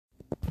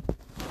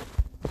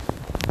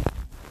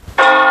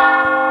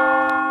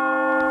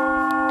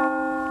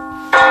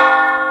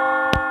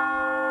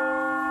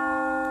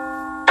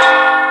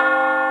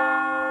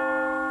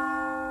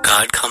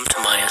God, come to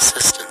my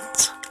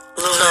assistance.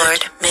 Lord,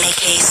 make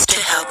haste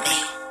to help me.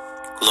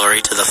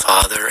 Glory to the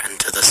Father, and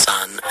to the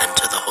Son, and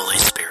to the Holy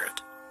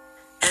Spirit.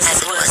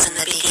 As it was in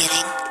the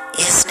beginning,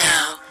 is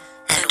now,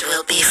 and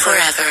will be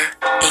forever.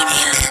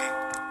 Amen.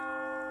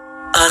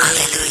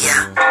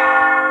 Alleluia.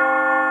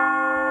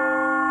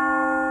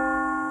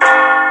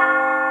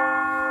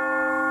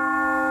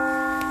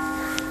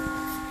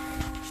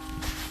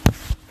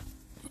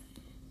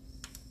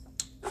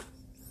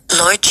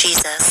 Lord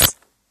Jesus,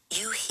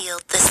 you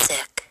healed the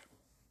sick.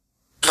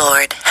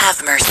 Lord,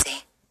 have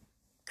mercy.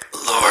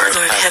 Lord,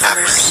 have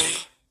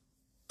mercy.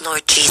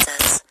 Lord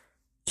Jesus,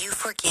 you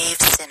forgave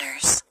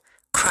sinners.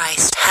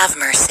 Christ, have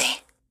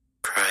mercy.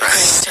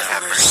 Christ,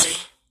 have mercy.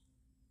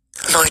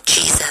 Lord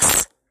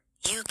Jesus,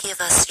 you give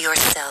us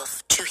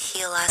yourself to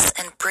heal us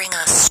and bring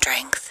us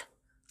strength.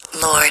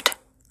 Lord,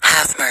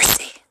 have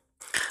mercy.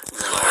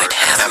 Lord,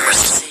 have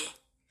mercy.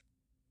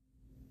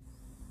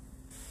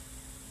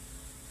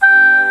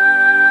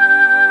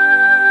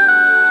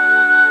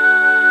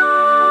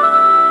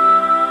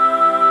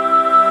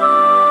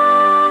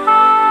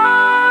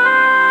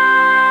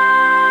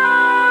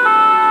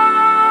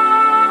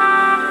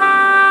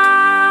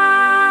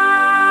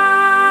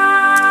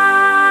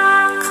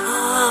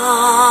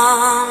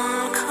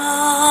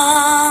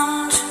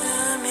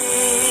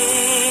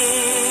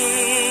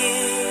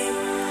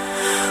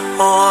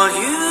 All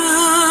you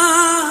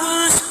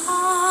whose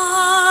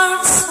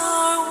hearts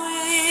are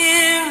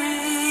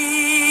weary,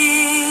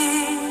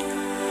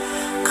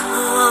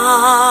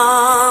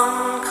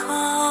 come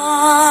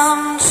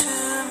to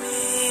me,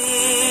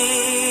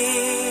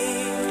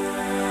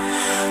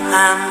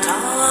 and I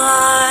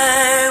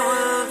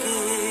will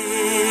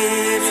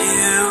give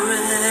you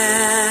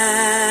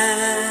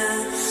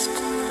rest.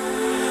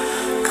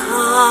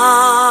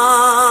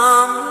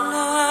 Come,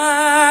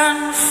 learn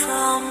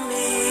from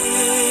me,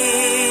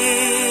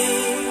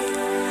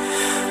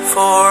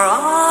 for I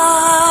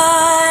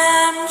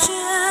am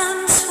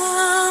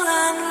gentle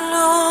and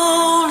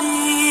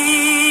lowly.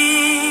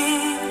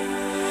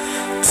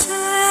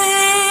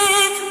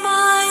 Take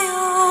my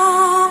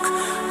yoke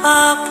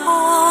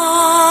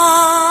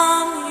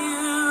upon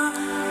you,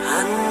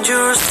 and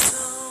your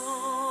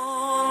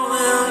soul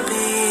will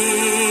be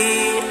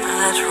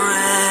at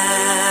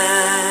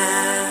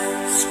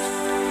rest.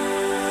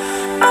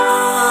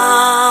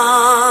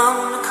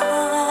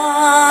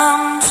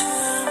 Come to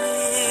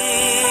me,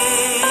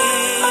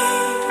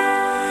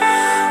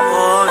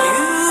 all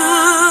you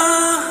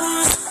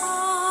whose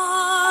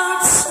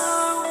hearts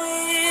are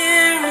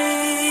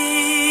weary.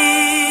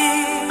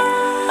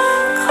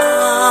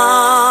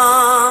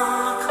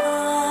 Come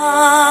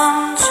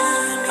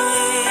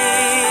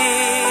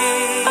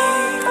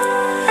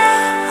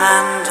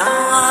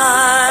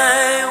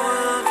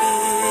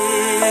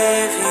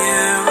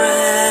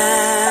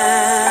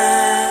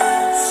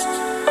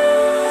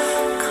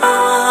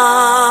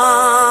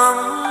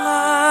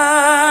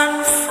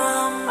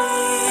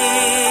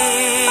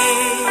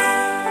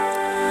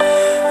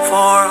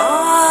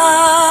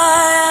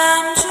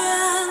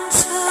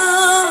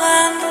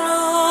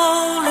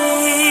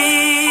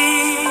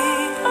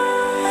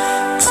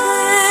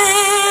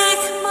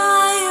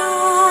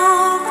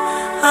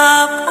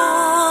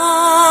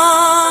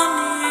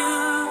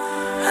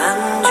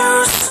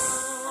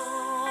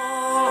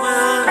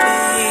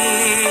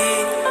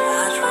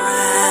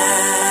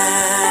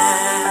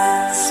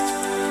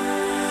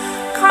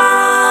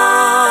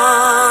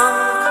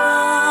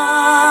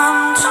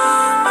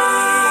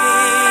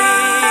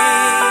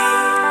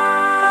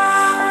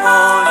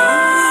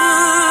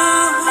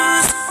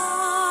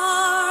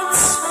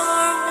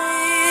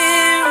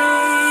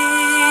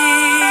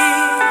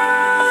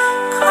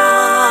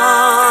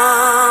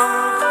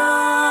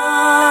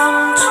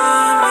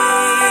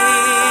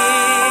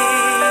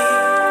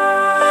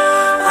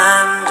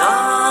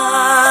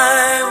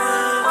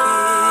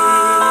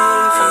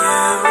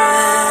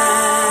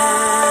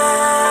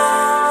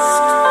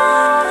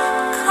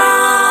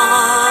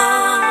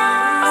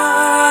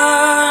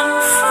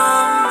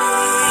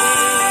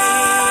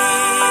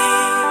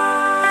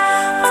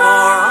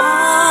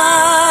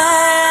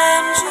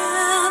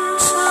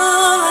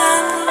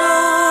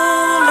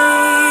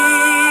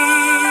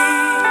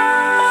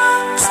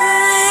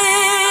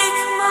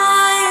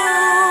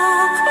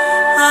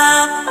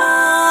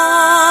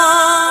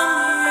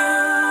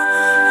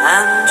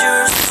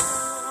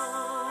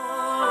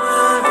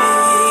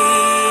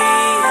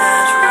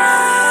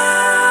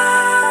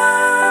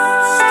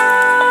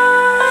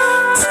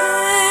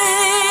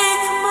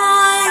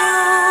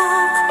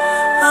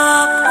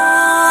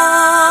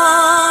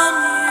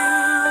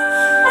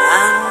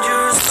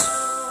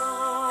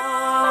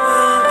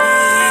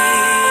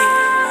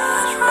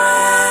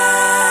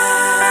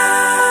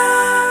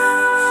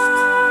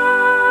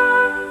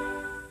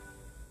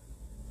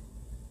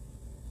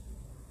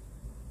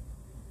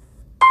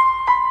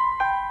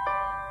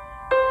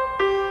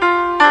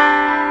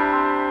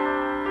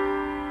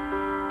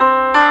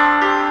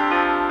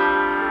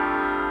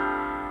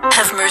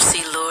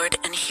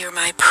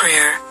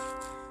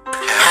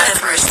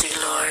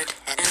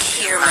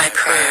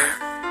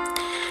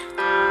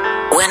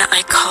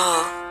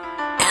call,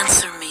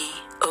 answer me,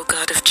 O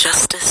God of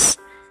justice.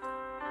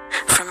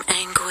 From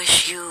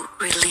anguish you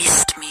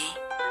released me.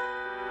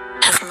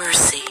 Have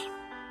mercy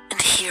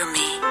and hear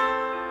me.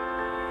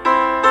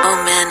 O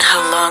men,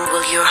 how long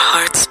will your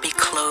hearts be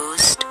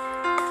closed?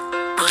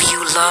 Will you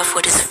love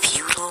what is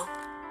futile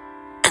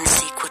and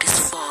seek what is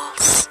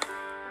false?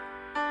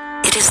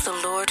 It is the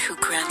Lord who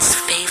grants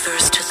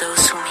favors to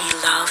those whom he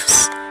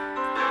loves.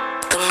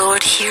 The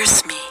Lord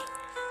hears me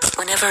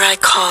whenever I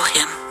call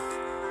him.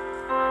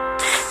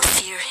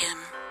 Fear him,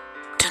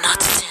 do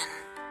not sin.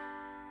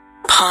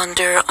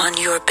 Ponder on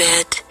your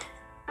bed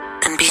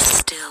and be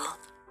still.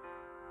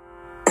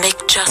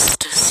 Make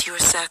justice your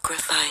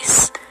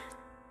sacrifice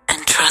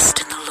and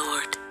trust in the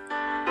Lord.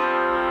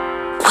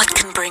 What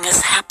can bring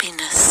us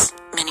happiness,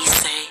 many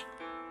say.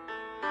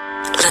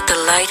 Let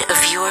the light of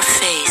your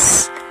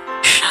face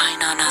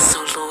shine on us,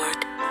 O Lord.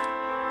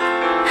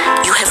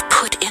 You have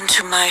put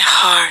into my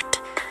heart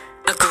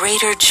a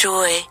greater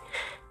joy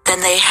than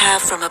they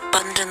have from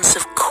abundance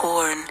of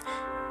corn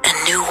and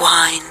new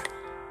wine.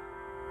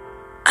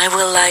 I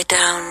will lie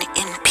down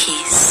in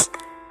peace,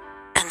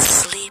 and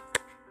sleep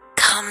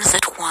comes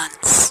at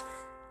once.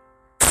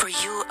 For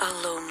you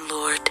alone,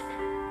 Lord,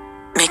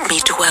 make me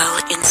dwell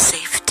in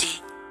safety.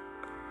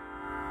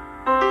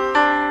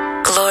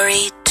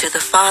 Glory to the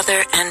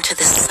Father, and to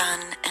the Son,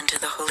 and to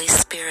the Holy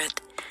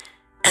Spirit,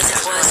 as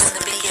it was in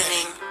the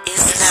beginning,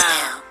 is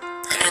now,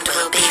 and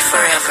will be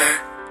forever.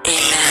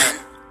 Amen.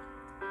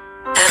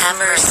 Have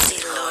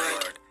mercy,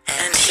 Lord,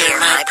 and hear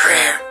my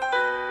prayer.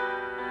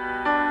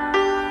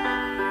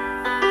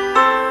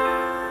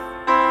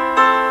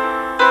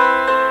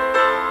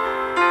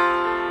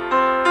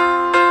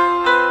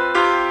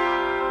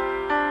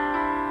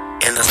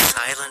 In the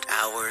silent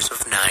hours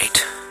of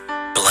night,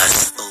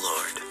 bless the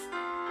Lord.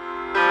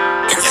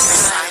 In the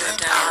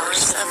silent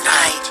hours of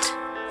night,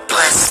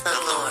 bless the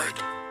Lord.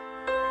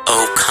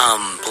 O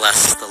come,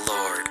 bless the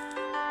Lord,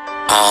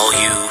 all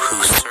you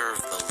who serve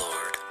the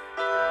Lord,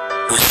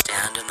 who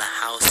stand in the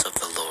house of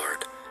the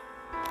Lord,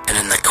 and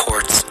in the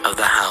courts of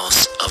the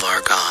house of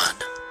our God.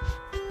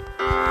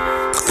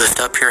 Lift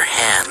up your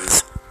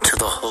hands to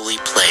the holy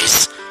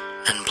place,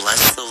 and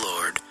bless the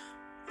Lord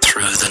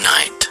through the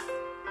night.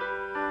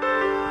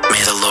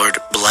 May the Lord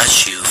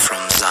bless you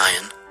from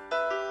Zion,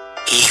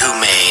 he who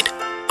made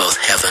both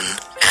heaven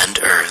and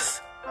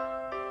earth.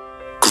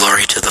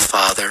 Glory to the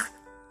Father,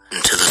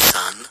 and to the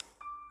Son,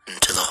 and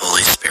to the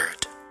Holy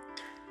Spirit.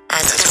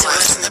 As it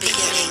was in the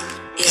beginning,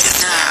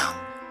 is now,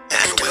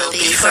 and will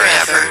be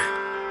forever.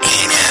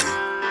 Amen.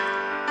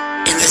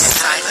 In the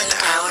silent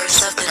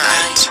hours of the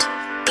night,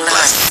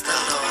 bless the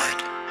Lord.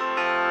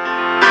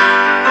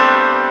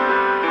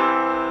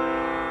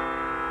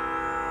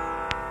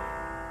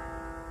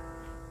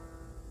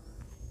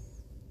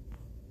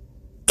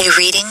 A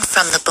reading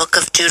from the book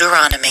of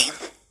Deuteronomy.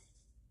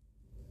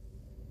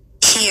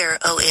 Hear,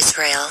 O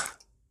Israel,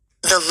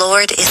 the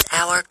Lord is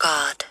our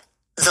God,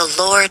 the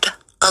Lord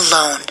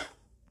alone.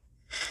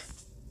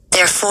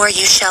 Therefore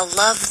you shall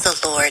love the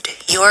Lord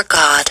your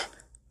God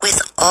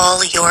with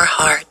all your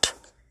heart,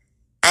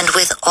 and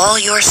with all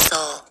your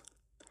soul,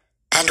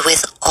 and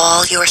with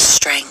all your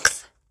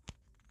strength.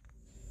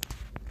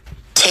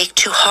 Take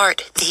to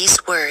heart these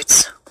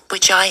words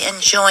which I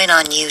enjoin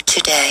on you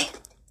today.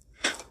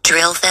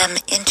 Drill them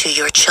into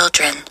your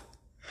children.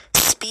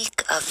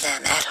 Speak of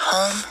them at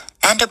home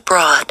and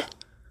abroad,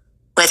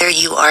 whether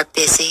you are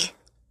busy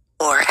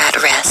or at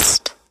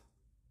rest.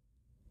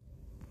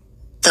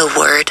 The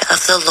word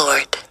of the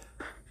Lord.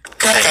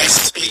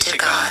 Thanks be to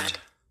God.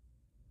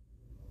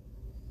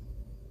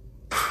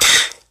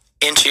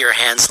 Into your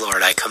hands,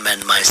 Lord, I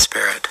commend my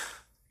spirit.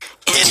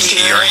 Into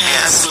your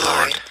hands,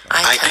 Lord,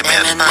 I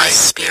commend my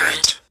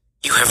spirit.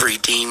 You have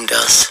redeemed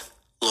us,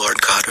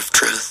 Lord God of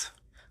truth.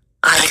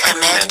 I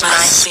commend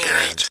my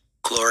spirit.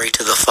 Glory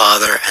to the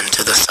Father, and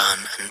to the Son,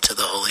 and to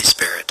the Holy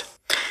Spirit.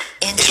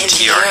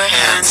 Into your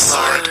hands,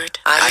 Lord,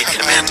 I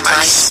commend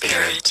my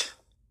spirit.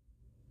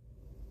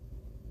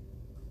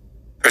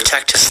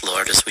 Protect us,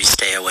 Lord, as we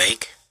stay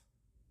awake.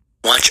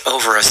 Watch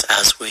over us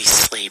as we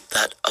sleep,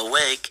 that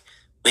awake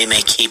we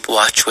may keep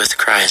watch with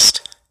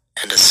Christ,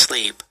 and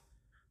asleep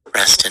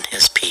rest in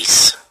his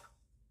peace.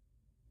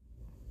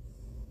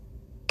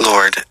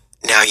 Lord,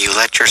 now you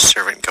let your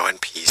servant go in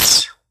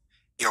peace.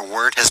 Your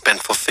word has been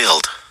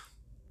fulfilled.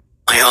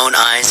 My own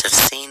eyes have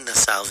seen the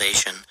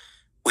salvation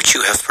which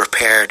you have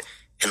prepared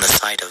in the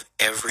sight of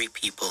every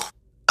people,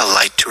 A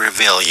light to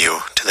reveal you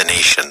to the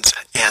nations,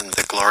 and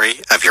the glory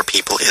of your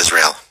people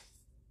Israel.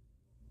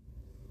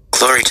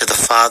 Glory to the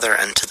Father,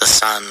 and to the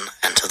Son,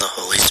 and to the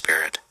Holy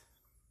Spirit.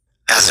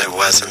 As it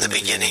was in the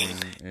beginning,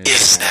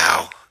 is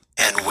now,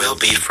 and will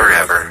be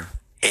forever.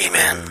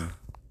 Amen.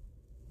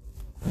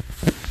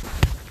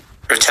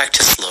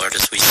 Protect us, Lord,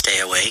 as we stay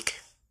awake.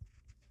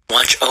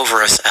 Watch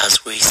over us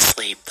as we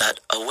sleep, that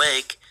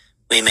awake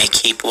we may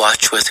keep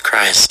watch with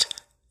Christ,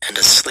 and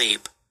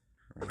asleep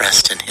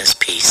rest in his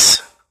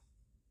peace.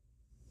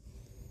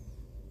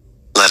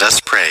 Let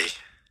us pray.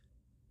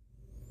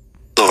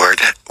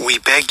 Lord, we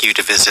beg you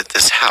to visit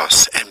this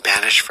house and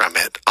banish from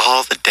it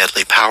all the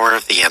deadly power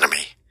of the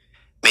enemy.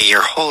 May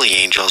your holy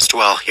angels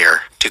dwell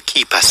here to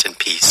keep us in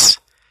peace,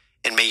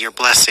 and may your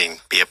blessing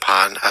be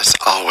upon us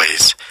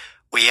always.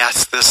 We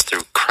ask this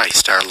through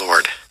Christ our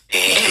Lord.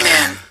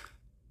 Amen.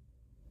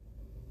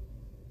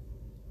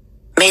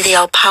 May the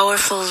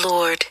all-powerful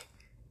Lord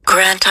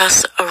grant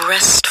us a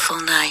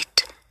restful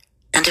night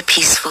and a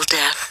peaceful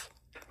death.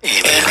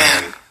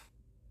 Amen.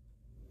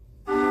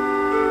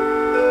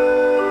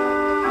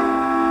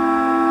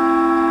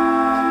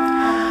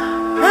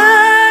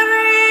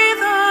 Mary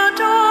the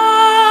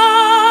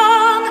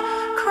dawn,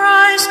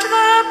 Christ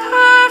the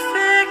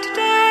perfect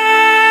day.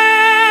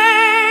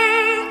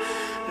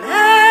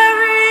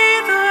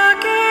 Mary the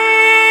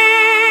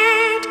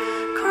gate,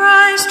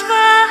 Christ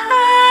the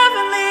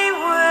heavenly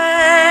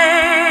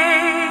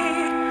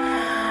way.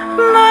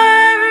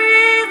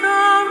 Mary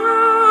the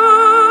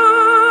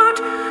root,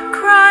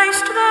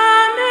 Christ the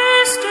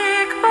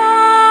mystic vine.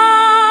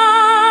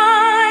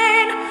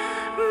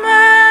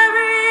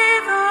 Mary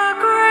the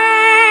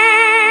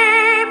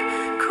grape,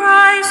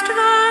 Christ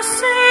the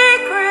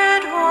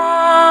sacred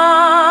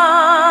wine.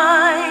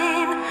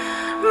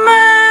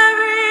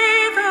 Mary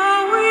the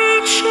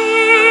wheat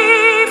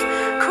sheaf,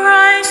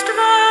 Christ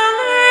the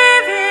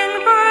living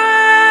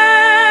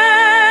bread.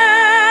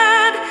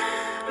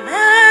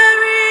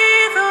 Mary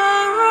the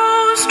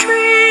rose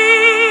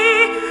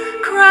tree,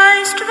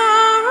 Christ the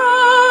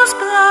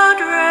roseblood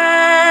red.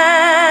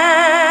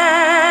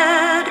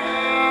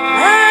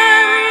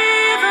 Mary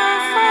the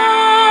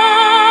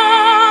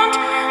font,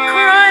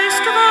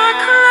 Christ the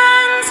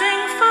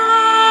cleansing flood.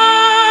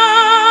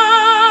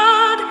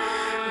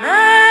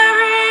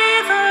 Mary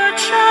the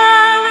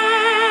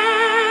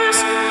chalice,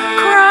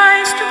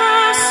 Christ the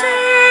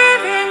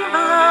saving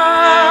blood.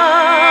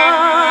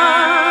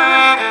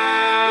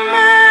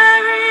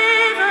 Mary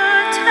the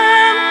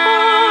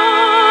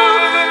temple,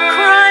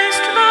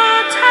 Christ the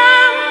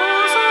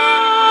temple's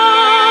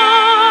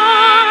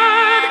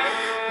Lord.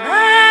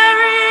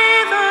 Mary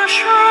the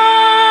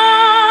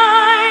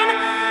shrine,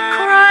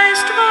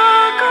 Christ the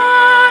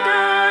God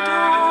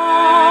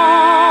adored.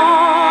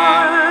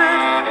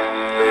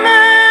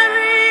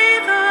 Mary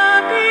the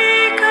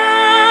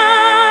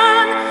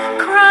beacon,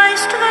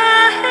 Christ the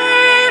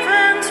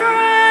haven's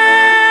rest.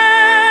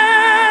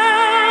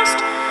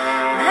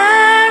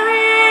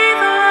 Mary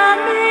the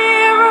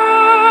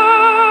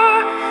mirror,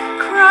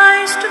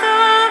 Christ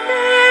the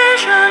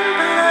vision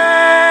blessed.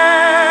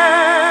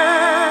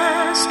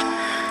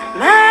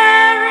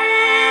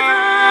 Mary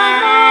the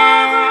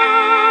mother,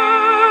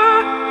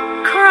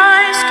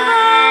 Christ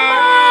the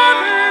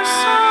mother's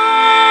son.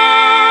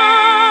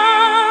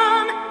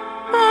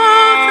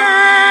 Both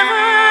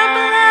ever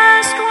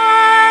blessed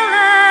while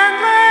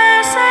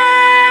endless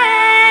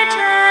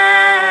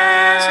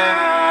ages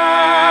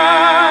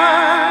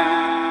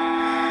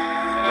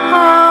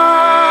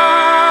run.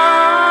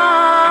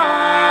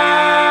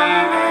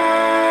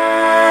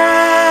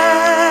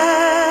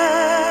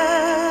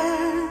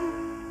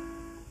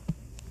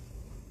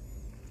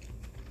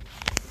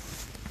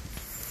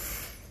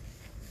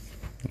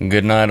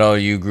 Good night, all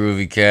you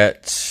groovy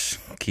cats.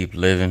 Keep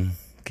living,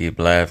 keep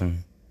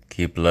laughing,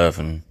 keep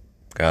loving.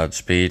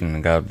 Godspeed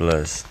and God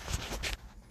bless.